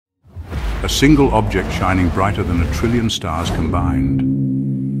a single object shining brighter than 1 trillion stars combined.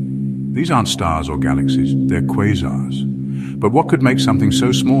 These aren't stars or galaxies, they're quasars. But what could make something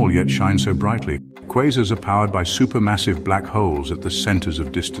so small yet shine so brightly? Quasars are powered by supermassive black holes at the centers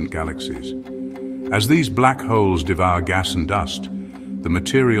of distant galaxies. As these black holes devour gas and dust, the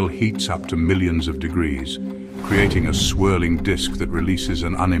material heats up to millions of degrees, creating a swirling disk that releases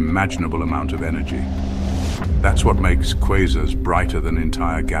an unimaginable amount of energy. That's what makes quasars brighter than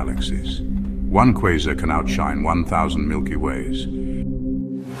entire galaxies. One quasar can outshine 1,000 Milky Ways.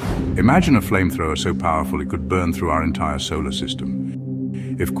 Imagine a flamethrower so powerful it could burn through our entire solar system.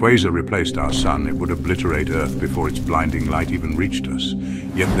 If quasar replaced our sun, it would obliterate Earth before its blinding light even reached us.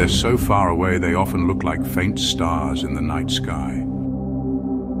 Yet they're so far away they often look like faint stars in the night sky.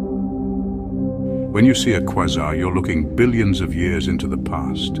 When you see a quasar, you're looking billions of years into the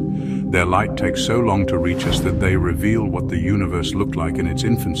past. Their light takes so long to reach us that they reveal what the universe looked like in its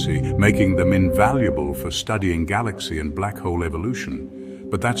infancy, making them invaluable for studying galaxy and black hole evolution.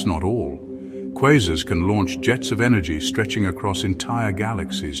 But that's not all. Quasars can launch jets of energy stretching across entire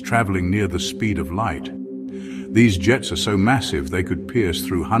galaxies, traveling near the speed of light. These jets are so massive they could pierce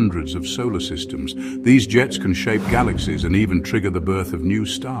through hundreds of solar systems. These jets can shape galaxies and even trigger the birth of new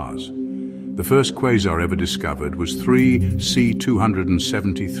stars. The first quasar ever discovered was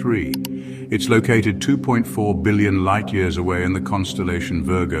 3C273. It's located 2.4 billion light-years away in the constellation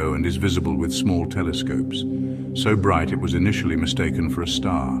Virgo and is visible with small telescopes. So bright it was initially mistaken for a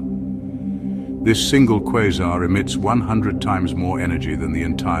star. This single quasar emits 100 times more energy than the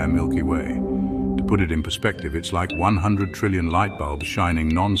entire Milky Way. To put it in perspective, it's like 100 trillion light bulbs shining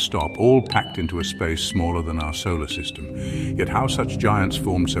non-stop, all packed into a space smaller than our solar system. Yet how such giants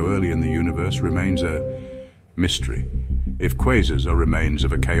formed so early in the universe remains a mystery. If quasars are remains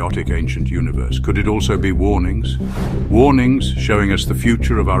of a chaotic ancient universe, could it also be warnings? Warnings showing us the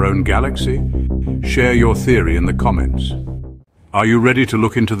future of our own galaxy? Share your theory in the comments. Are you ready to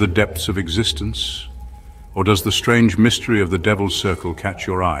look into the depths of existence? Or does the strange mystery of the Devil's Circle catch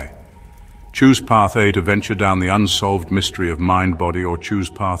your eye? Choose Path A to venture down the unsolved mystery of mind-body, or choose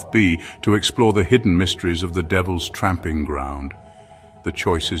Path B to explore the hidden mysteries of the Devil's tramping ground. The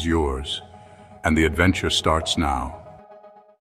choice is yours, and the adventure starts now.